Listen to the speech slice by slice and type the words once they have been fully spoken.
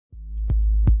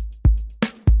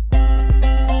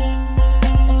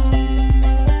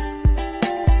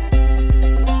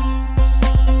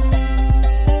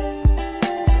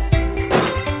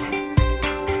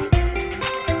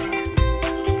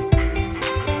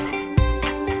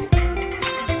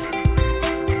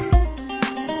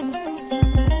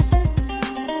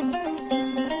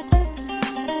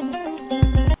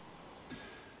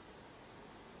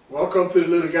welcome to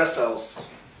the little guest house.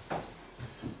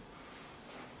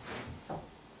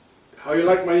 How you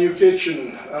like my new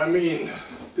kitchen? I mean,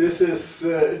 this is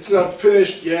it's not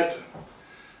finished yet.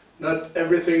 Not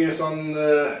everything is on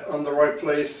the right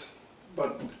place,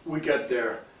 but we get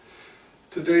there.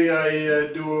 Today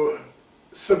I do a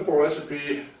simple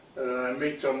recipe. I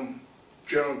made some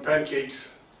German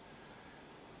pancakes,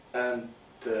 and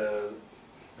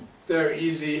they're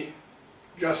easy,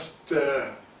 just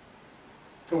to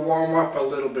warm up a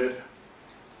little bit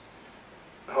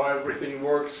how everything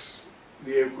works,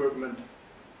 the equipment,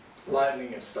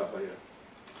 lighting and stuff like that.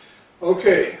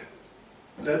 Okay,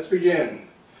 let's begin.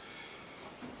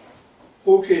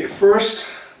 Okay, first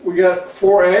we got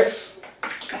 4 eggs,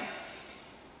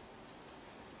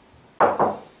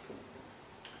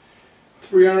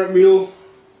 300 ml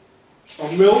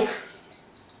of milk,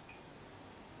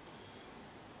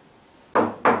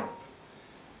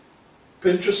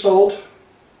 pinch of salt,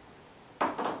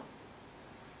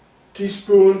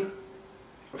 teaspoon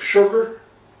of sugar,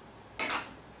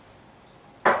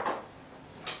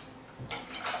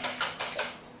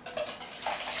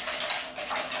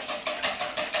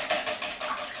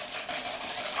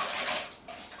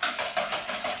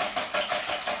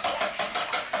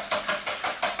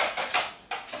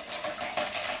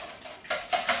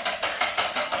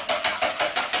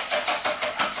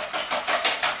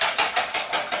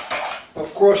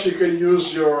 of course you can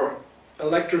use your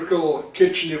electrical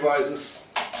kitchen devices.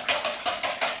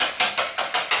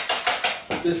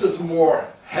 This is more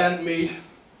handmade.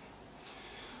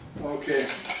 Okay.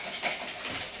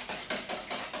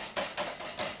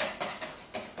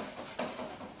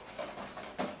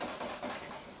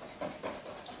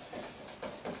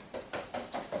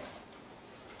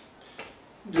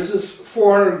 This is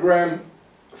 400 gram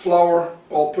flour,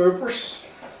 all-purpose.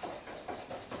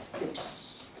 Oops.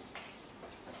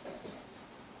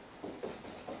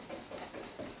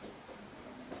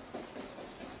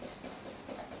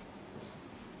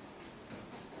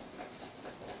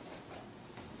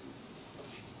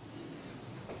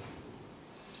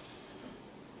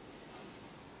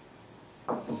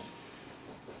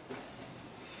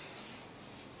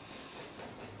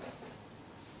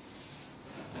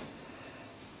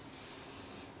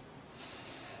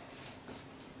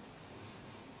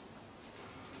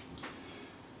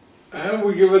 And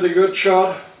we give it a good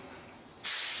shot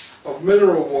of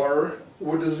mineral water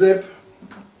with a zip.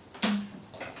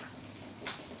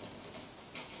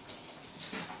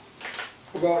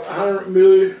 About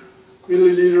 100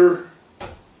 milliliter.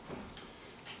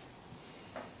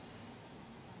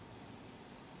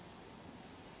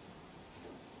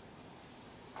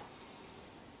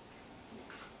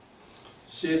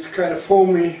 See, it's kind of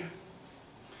foamy,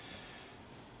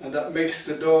 and that makes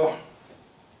the dough,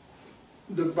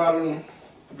 the bottom,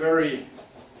 very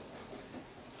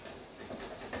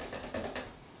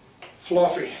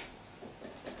fluffy.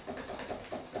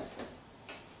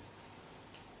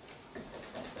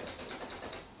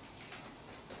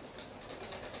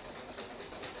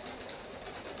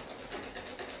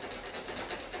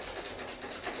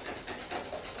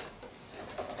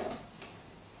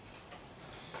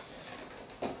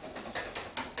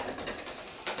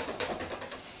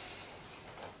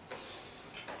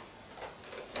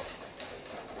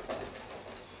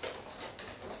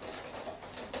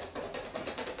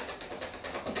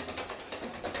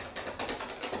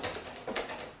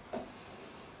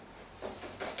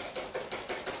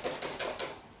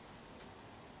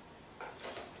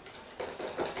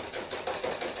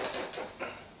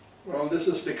 Well, this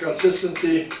is the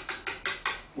consistency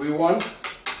we want.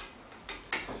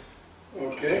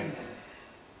 Okay.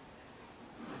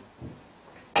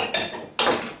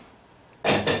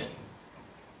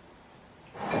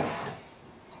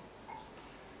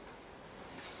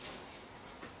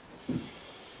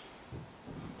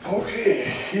 Okay,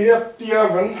 heat up the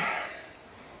oven.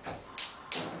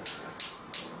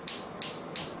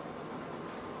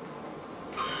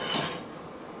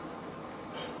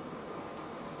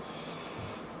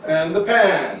 And the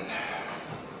pan.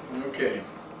 Okay.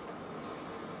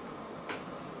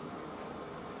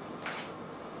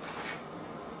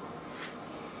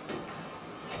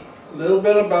 A little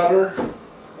bit of butter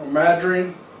or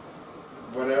margarine,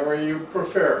 whatever you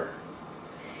prefer.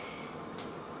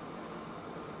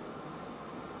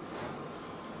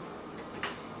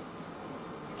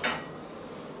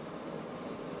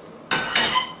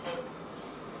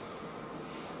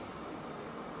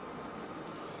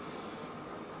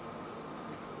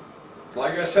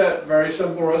 Like I said, very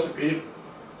simple recipe.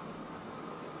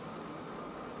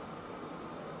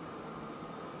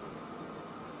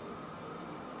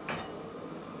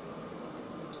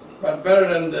 But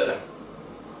better than the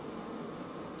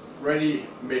ready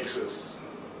mixes.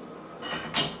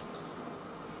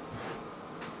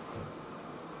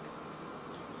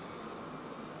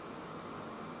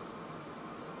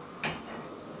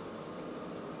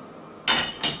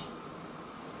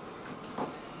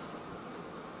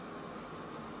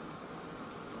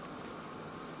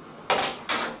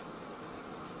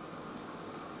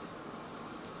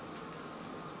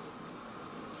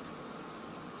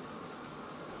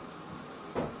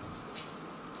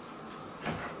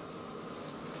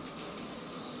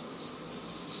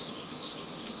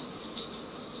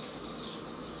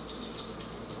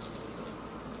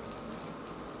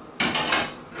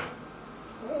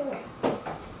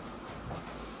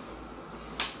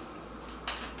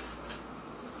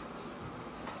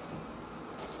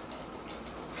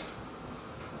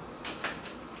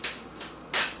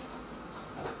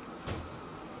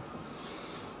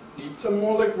 Need some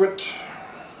more liquid.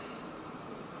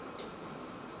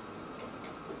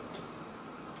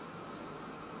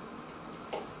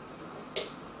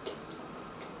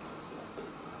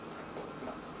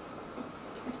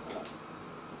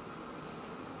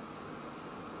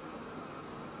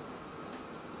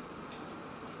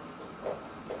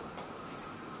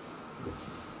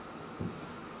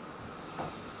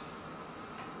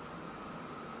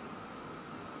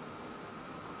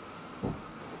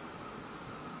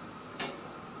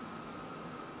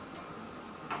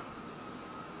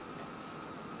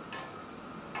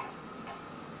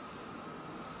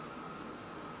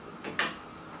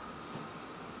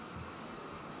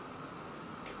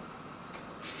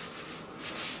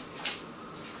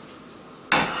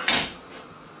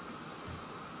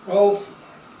 Well,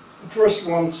 the first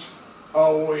ones are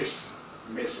always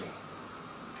missing.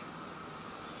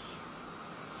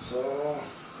 So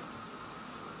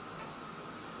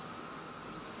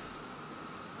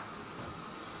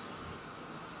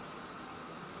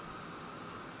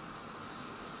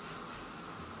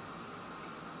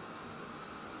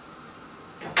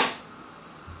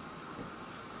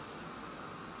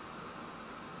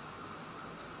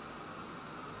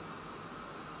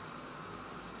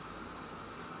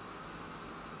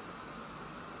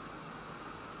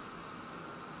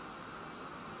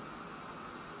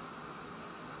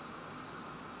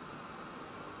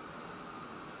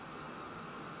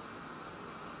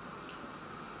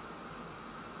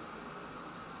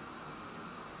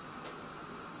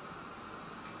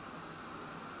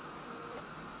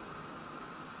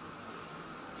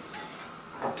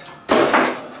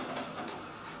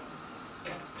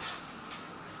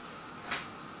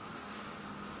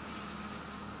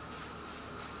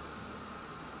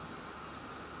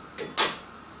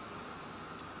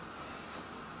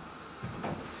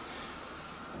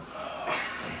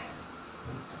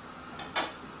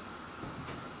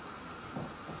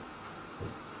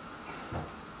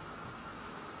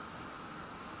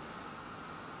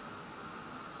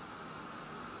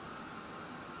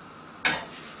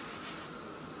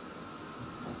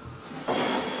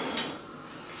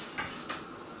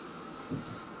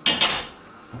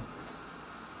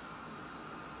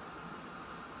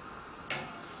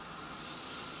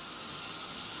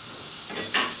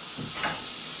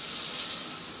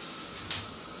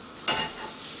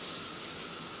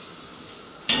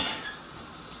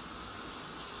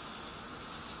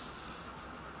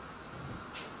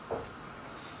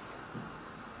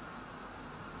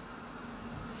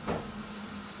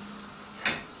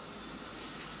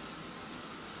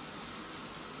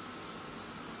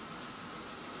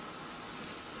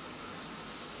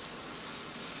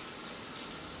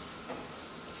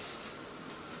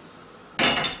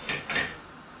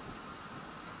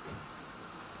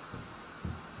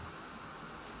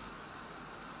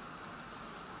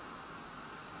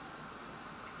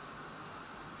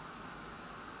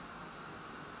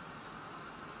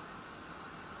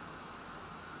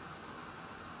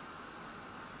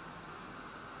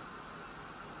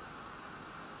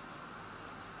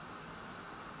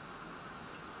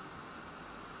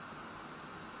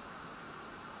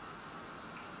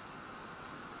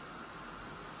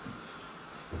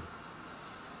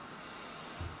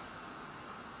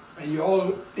and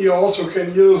you also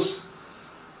can use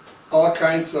all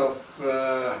kinds of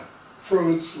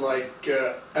fruits like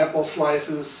apple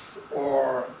slices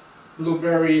or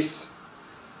blueberries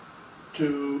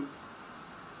to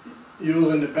use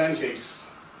in the pancakes.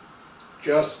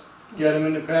 Just get them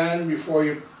in the pan before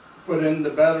you put in the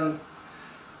batter,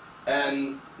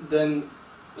 and then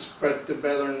spread the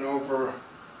batter over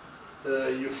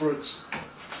your fruits.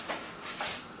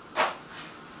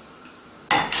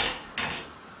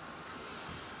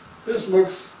 This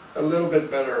looks a little bit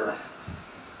better.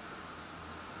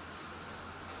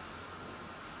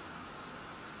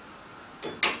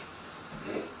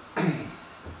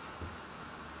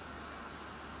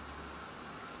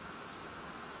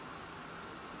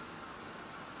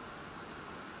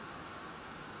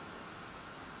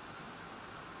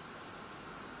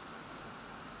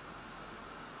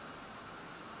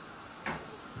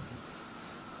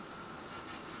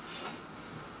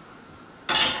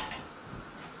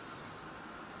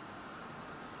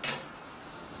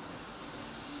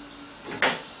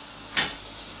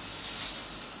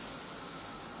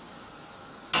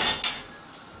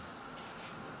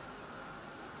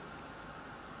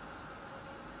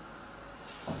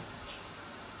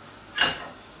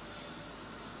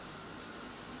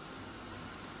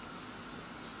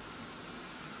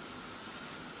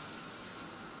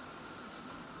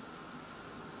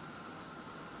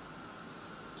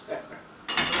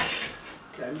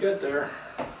 Can't get there.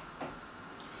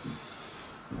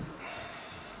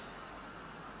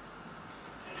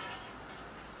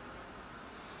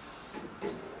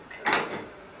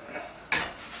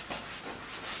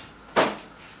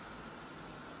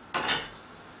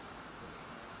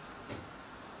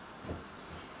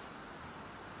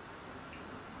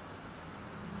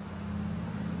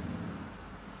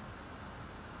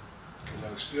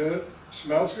 Looks good,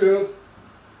 smells good,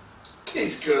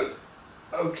 tastes good.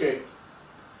 Okay,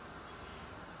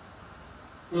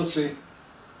 we'll see.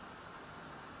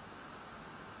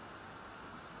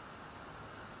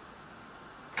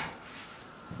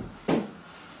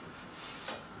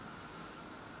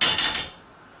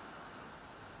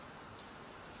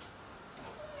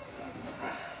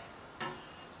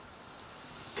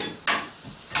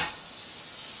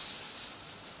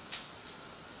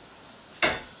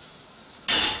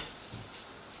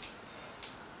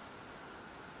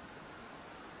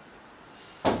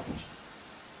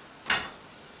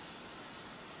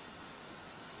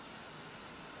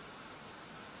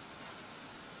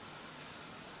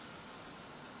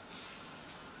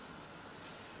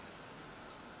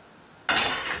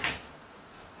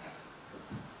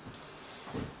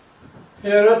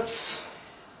 Yeah, that's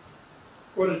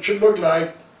what it should look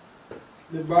like.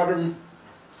 The bottom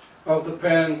of the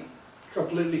pan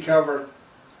completely covered.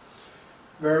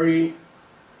 Very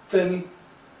thin.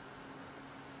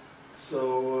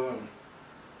 So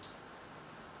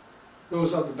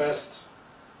those are the best.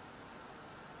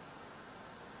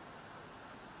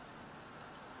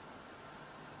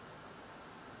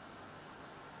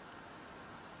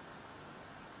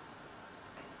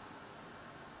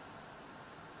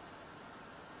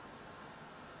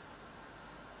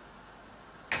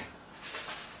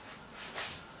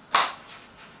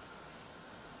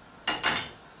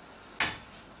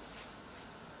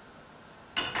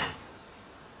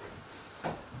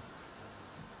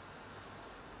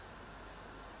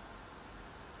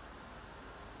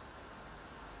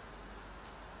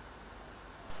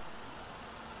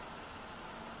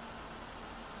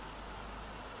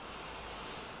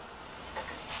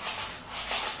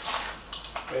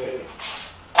 Okay.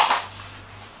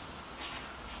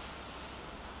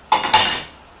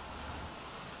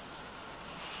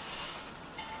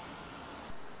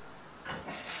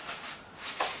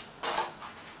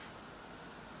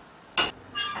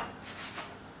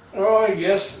 Oh, I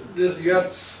guess this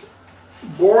gets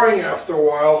boring after a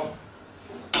while,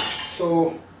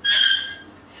 so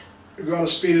we're going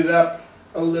to speed it up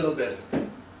a little bit.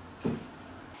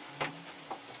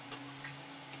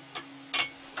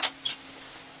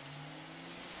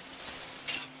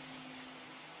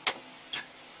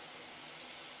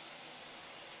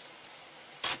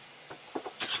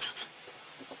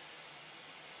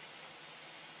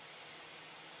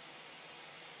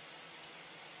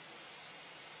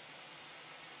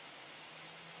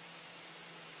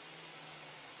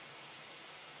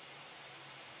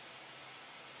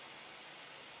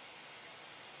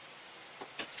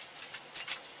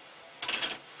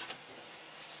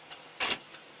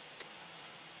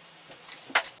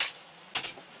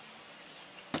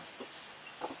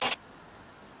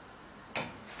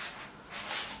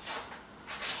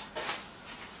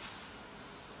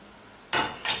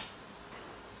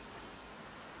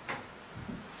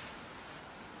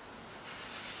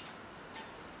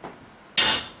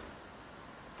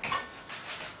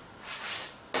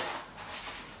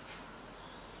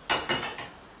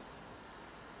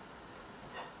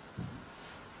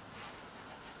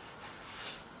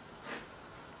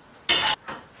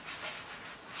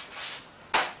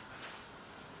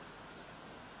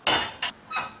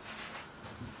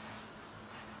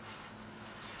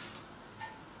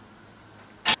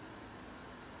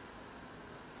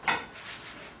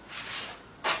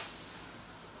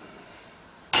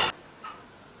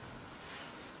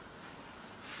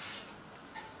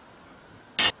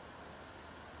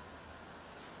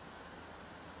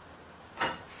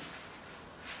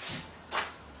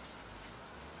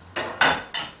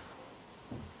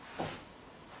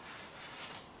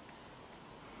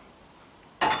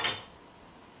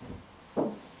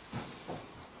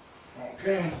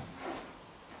 Okay,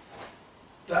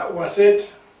 that was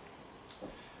it.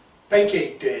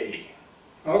 Pancake day.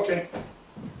 Okay.